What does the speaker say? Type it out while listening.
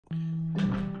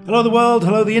Hello the world,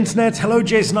 hello the internet, hello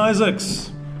Jason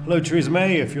Isaacs, hello Theresa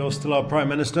May if you're still our Prime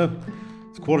Minister.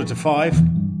 It's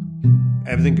 4:45.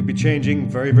 Everything could be changing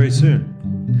very, very soon.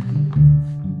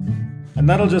 And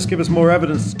that'll just give us more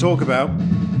evidence to talk about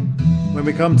when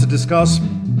we come to discuss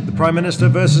the Prime Minister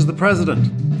versus the President.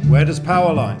 Where does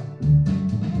power lie?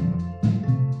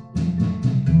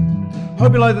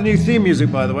 Hope you like the new theme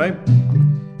music, by the way.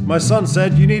 My son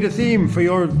said, you need a theme for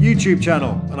your YouTube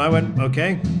channel. And I went,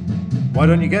 okay, why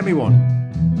don't you get me one?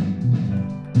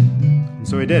 And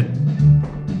so he did.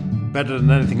 Better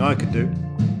than anything I could do.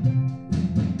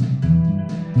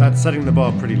 That's setting the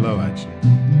bar pretty low, actually.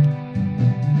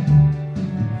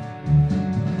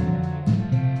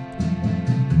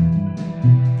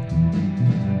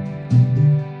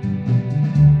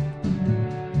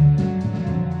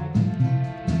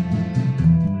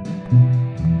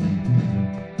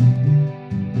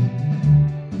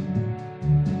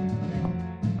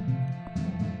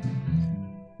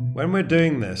 When we're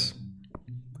doing this,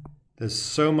 there's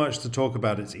so much to talk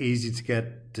about, it's easy to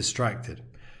get distracted.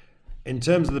 In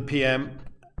terms of the PM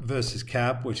versus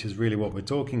CAB, which is really what we're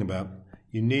talking about,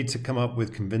 you need to come up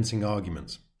with convincing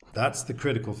arguments. That's the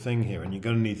critical thing here, and you're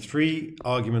going to need 3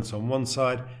 arguments on one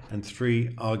side and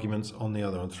 3 arguments on the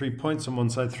other. And 3 points on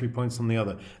one side, 3 points on the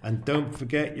other. And don't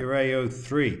forget your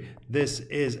AO3. This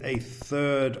is a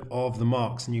third of the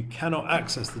marks, and you cannot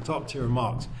access the top tier of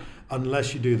marks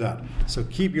unless you do that. So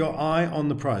keep your eye on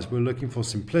the prize. We're looking for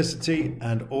simplicity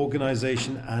and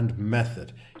organization and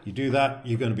method. You do that,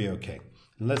 you're going to be okay.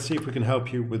 And let's see if we can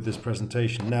help you with this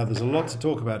presentation. Now, there's a lot to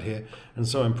talk about here, and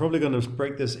so I'm probably going to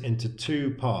break this into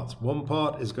 2 parts. One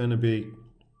part is going to be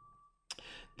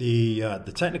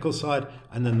the technical side,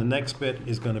 and then the next bit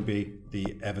is going to be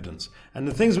the evidence. And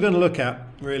the things we're going to look at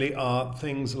really are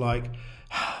things like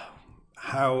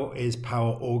how is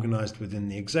power organized within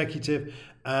the executive,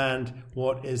 and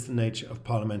what is the nature of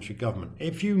parliamentary government.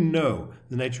 If you know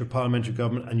the nature of parliamentary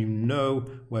government and you know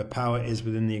where power is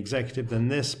within the executive, then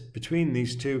between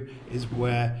these two is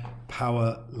where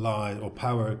power lies, or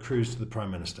power accrues to the Prime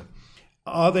Minister.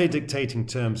 Are they dictating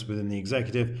terms within the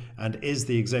executive, and is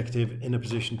the executive in a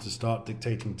position to start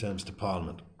dictating terms to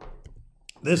Parliament?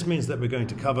 This means that we're going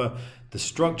to cover the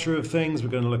structure of things, we're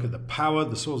going to look at the power,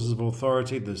 the sources of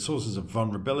authority, the sources of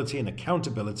vulnerability and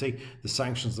accountability, the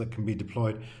sanctions that can be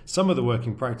deployed, some of the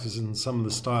working practices and some of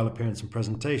the style, appearance and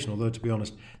presentation, although to be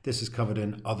honest, this is covered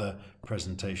in other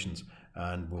presentations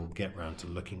and we'll get round to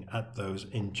looking at those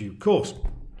in due course.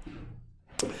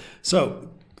 So,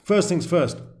 first things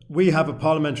first. We have a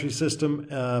parliamentary system,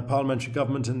 parliamentary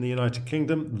government in the United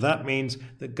Kingdom. That means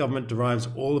that government derives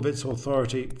all of its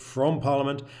authority from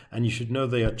Parliament, and you should know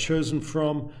they are chosen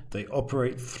from, they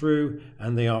operate through,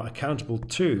 and they are accountable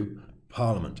to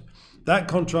Parliament. That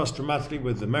contrasts dramatically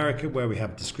with America, where we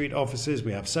have discrete offices,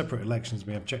 we have separate elections,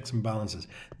 we have checks and balances.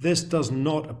 This does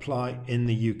not apply in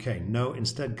the UK. No,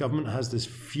 instead government has this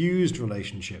fused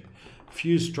relationship,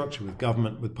 fused structure with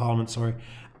Parliament,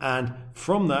 and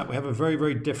from that we have a very,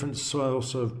 very different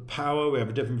source of power. We have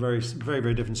a different, very,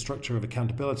 very different structure of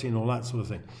accountability and all that sort of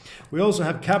thing. We also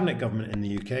have cabinet government in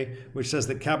the UK, which says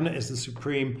that cabinet is the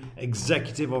supreme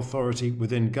executive authority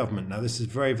within government. Now this is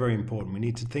very, very important. We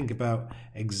need to think about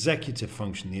executive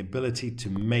function, the ability to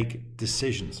make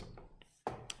decisions,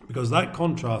 because that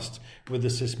contrasts with the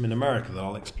system in America that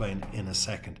I'll explain in a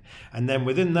second. And then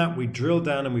within that we drill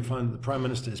down and we find that the Prime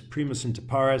Minister is primus inter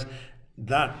pares.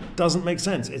 That doesn't make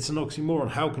sense. It's an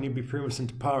oxymoron. How can you be primus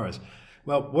inter pares?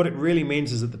 Well, what it really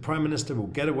means is that the Prime Minister will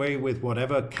get away with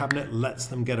whatever Cabinet lets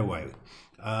them get away with.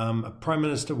 A Prime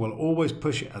Minister will always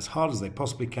push it as hard as they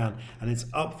possibly can, and it's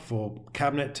up for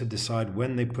Cabinet to decide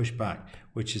when they push back,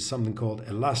 which is something called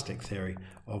elastic theory,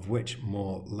 of which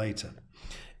more later.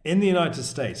 In the United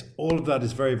States, all of that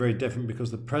is very, very different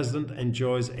because the president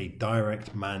enjoys a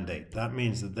direct mandate. That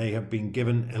means that they have been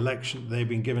given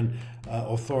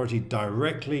authority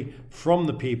directly from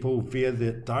the people via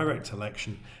the direct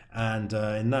election. And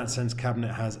in that sense,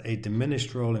 cabinet has a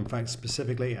diminished role. In fact,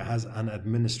 specifically, it has an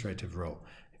administrative role.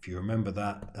 If you remember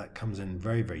that, that comes in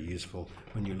very, very useful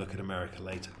when you look at America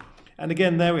later. And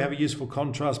again, there we have a useful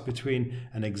contrast between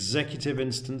an executive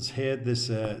instance here, this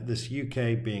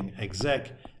UK being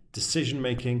exec,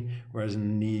 decision-making, whereas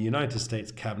in the United States,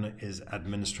 cabinet is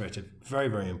administrative. Very,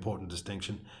 very important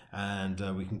distinction, and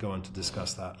we can go on to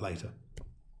discuss that later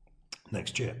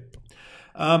next year.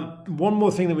 One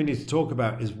more thing that we need to talk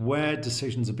about is where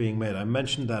decisions are being made. I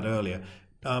mentioned that earlier.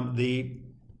 The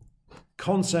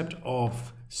concept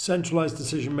of centralized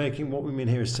decision-making, what we mean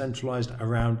here is centralized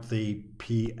around the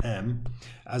PM,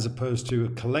 as opposed to a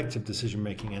collective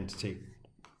decision-making entity.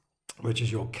 which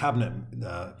is your cabinet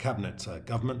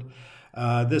government.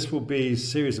 This will be a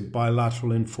series of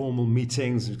bilateral informal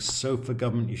meetings. SOFA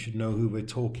government, you should know who we're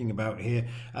talking about here,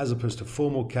 as opposed to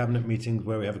formal cabinet meetings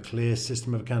where we have a clear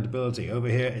system of accountability. Over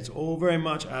here, it's all very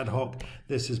much ad hoc.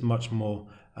 This is much more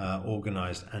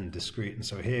organised and discreet. And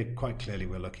so here, quite clearly,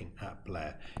 we're looking at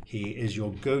Blair. He is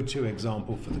your go-to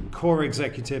example for the core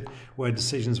executive, where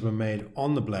decisions were made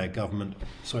on the Blair government,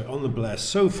 on the Blair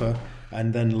SOFA,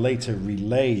 and then later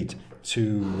relayed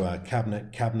to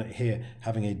cabinet here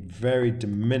having a very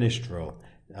diminished role,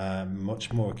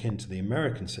 much more akin to the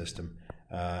American system,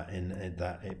 in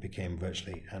that it became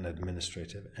virtually an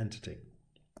administrative entity.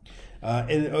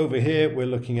 Over here, we're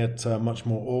looking at much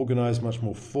more organised, much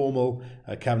more formal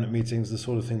cabinet meetings, the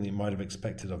sort of thing that you might have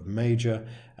expected of Major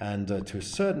and to a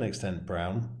certain extent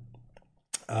Brown.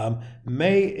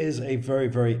 May is a very,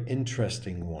 very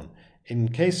interesting one. In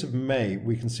case of May,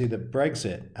 we can see that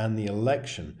Brexit and the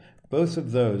election, both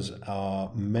of those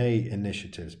are May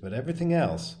initiatives, but everything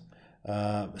else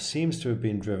seems to have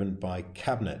been driven by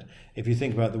Cabinet. If you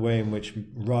think about the way in which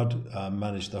Rudd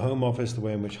managed the Home Office, the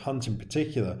way in which Hunt in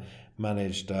particular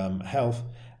managed health,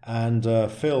 and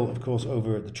Phil, of course,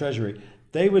 over at the Treasury,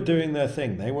 they were doing their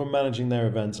thing. They were managing their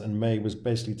events, and May was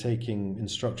basically taking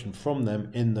instruction from them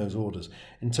in those orders.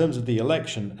 In terms of the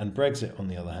election and Brexit, on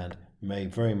the other hand, May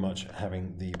very much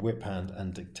having the whip hand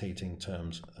and dictating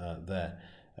terms there.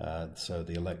 So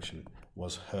the election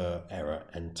was her error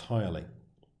entirely,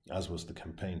 as was the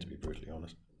campaign, to be brutally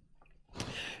honest.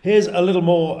 Here's a little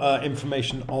more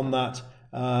information on that.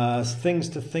 Things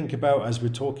to think about as we're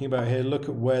talking about here. Look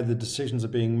at where the decisions are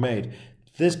being made.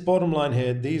 This bottom line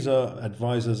here, these are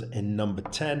advisors in number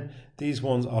 10. These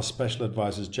ones are special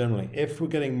advisors generally. If we're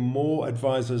getting more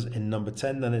advisors in number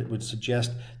 10, then it would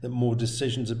suggest that more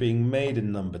decisions are being made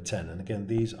in number 10. And again,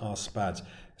 these are SPADs,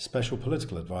 special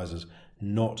political advisors,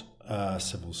 not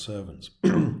civil servants.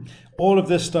 All of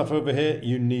this stuff over here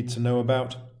you need to know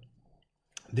about.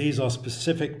 These are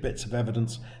specific bits of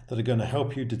evidence that are going to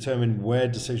help you determine where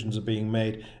decisions are being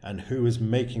made and who is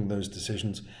making those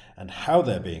decisions and how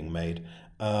they're being made.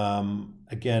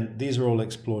 Again, these are all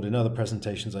explored in other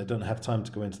presentations. I don't have time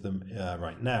to go into them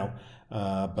right now,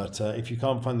 but if you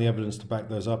can't find the evidence to back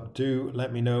those up, do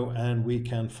let me know and we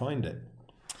can find it.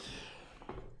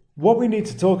 What we need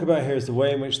to talk about here is the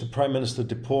way in which the Prime Minister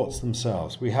deports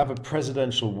themselves. We have a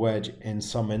presidential wedge in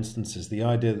some instances. The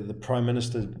idea that the Prime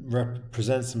Minister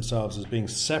represents themselves as being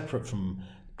separate from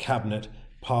Cabinet,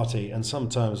 Party, and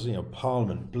sometimes,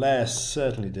 Parliament. Blair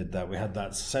certainly did that. We had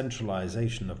that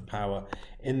centralisation of power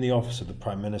in the office of the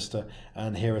Prime Minister,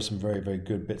 and here are some very, very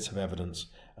good bits of evidence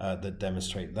that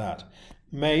demonstrate that.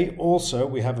 May also,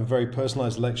 we have a very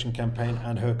personalised election campaign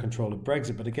and her control of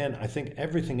Brexit, but again, I think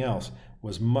everything else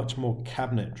was much more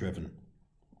cabinet driven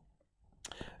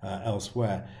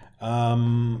elsewhere.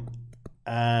 And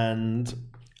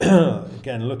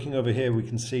again, looking over here, we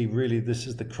can see really this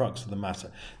is the crux of the matter,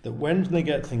 that when they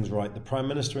get things right, the Prime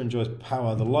Minister enjoys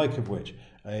power the like of which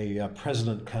a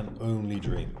president can only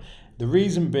dream. The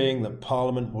reason being that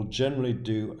Parliament will generally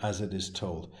do as it is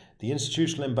told. The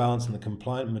institutional imbalance and the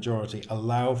compliant majority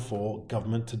allow for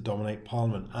government to dominate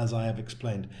Parliament, as I have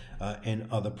explained in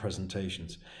other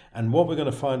presentations. And what we're going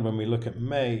to find when we look at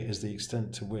May is the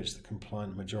extent to which the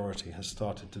compliant majority has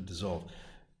started to dissolve.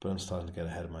 But I'm starting to get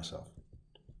ahead of myself.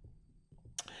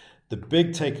 The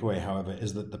big takeaway, however,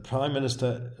 is that the Prime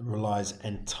Minister relies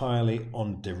entirely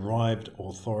on derived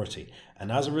authority.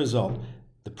 And as a result,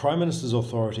 the Prime Minister's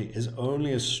authority is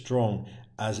only as strong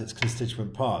as its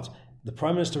constituent parts. The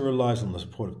Prime Minister relies on the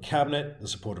support of Cabinet, the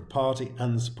support of Party,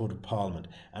 and the support of Parliament.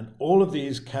 And all of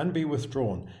these can be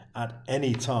withdrawn at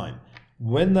any time.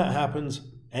 When that happens,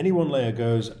 any one layer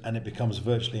goes and it becomes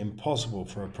virtually impossible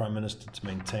for a Prime Minister to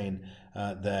maintain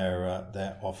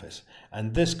their office.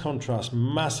 And this contrasts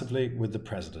massively with the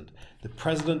President. The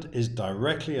President is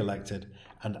directly elected,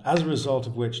 and as a result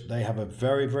of which they have a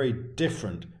very, very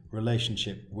different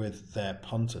relationship with their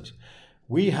punters.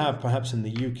 We have, perhaps in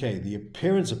the UK, the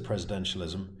appearance of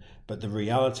presidentialism, but the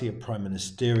reality of prime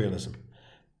ministerialism.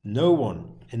 No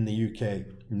one in the UK,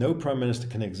 no Prime Minister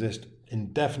can exist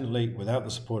indefinitely without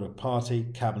the support of Party,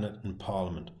 Cabinet and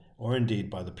Parliament, or indeed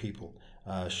by the people,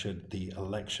 should the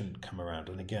election come around.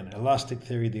 And again, elastic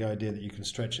theory, the idea that you can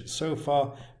stretch it so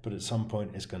far, but at some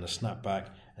point it's going to snap back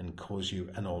and cause you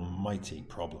an almighty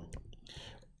problem.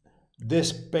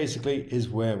 This basically is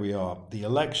where we are. The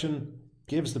election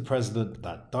gives the President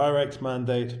that direct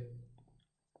mandate.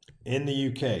 In the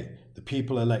UK, the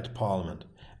people elect Parliament.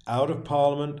 Out of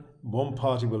Parliament, one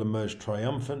party will emerge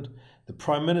triumphant. The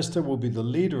Prime Minister will be the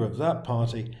leader of that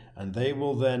party, and they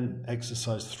will then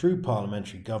exercise through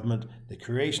parliamentary government the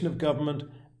creation of government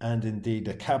and indeed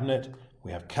a cabinet.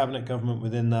 We have cabinet government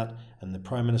within that, and the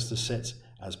Prime Minister sits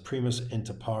as primus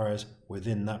inter pares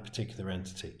within that particular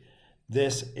entity.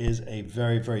 This is a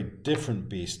very, very different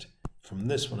beast from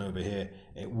this one over here.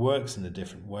 It works in a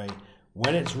different way.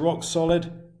 When it's rock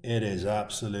solid, it is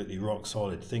absolutely rock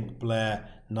solid. Think Blair,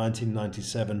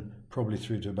 1997, probably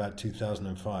through to about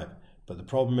 2005. But the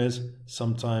problem is,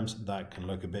 sometimes that can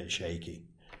look a bit shaky.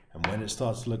 And when it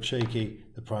starts to look shaky,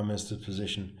 the Prime Minister's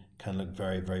position can look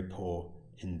very, very poor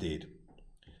indeed.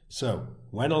 So,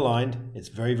 when aligned, it's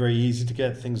very, very easy to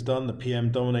get things done. The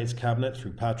PM dominates Cabinet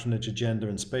through patronage, agenda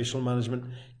and spatial management.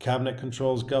 Cabinet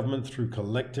controls government through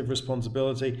collective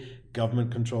responsibility. Government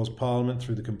controls Parliament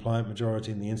through the compliant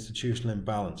majority and the institutional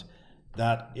imbalance.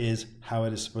 That is how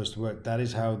it is supposed to work. That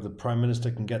is how the Prime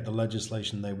Minister can get the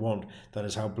legislation they want. That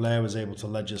is how Blair was able to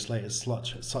legislate at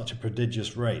such a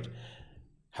prodigious rate.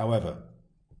 However,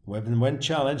 when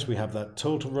challenged, we have that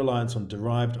total reliance on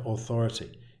derived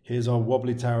authority. Here's our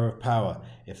wobbly tower of power.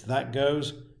 If that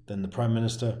goes, then the Prime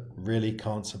Minister really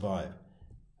can't survive.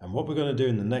 And what we're going to do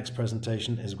in the next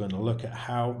presentation is we're going to look at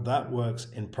how that works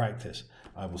in practice.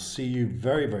 I will see you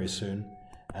very, very soon.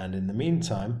 And in the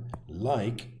meantime,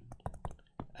 like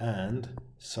and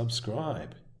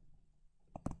subscribe.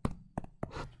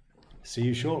 See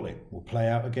you shortly. We'll play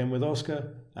out again with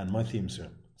Oscar and my theme song.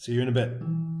 See you in a bit.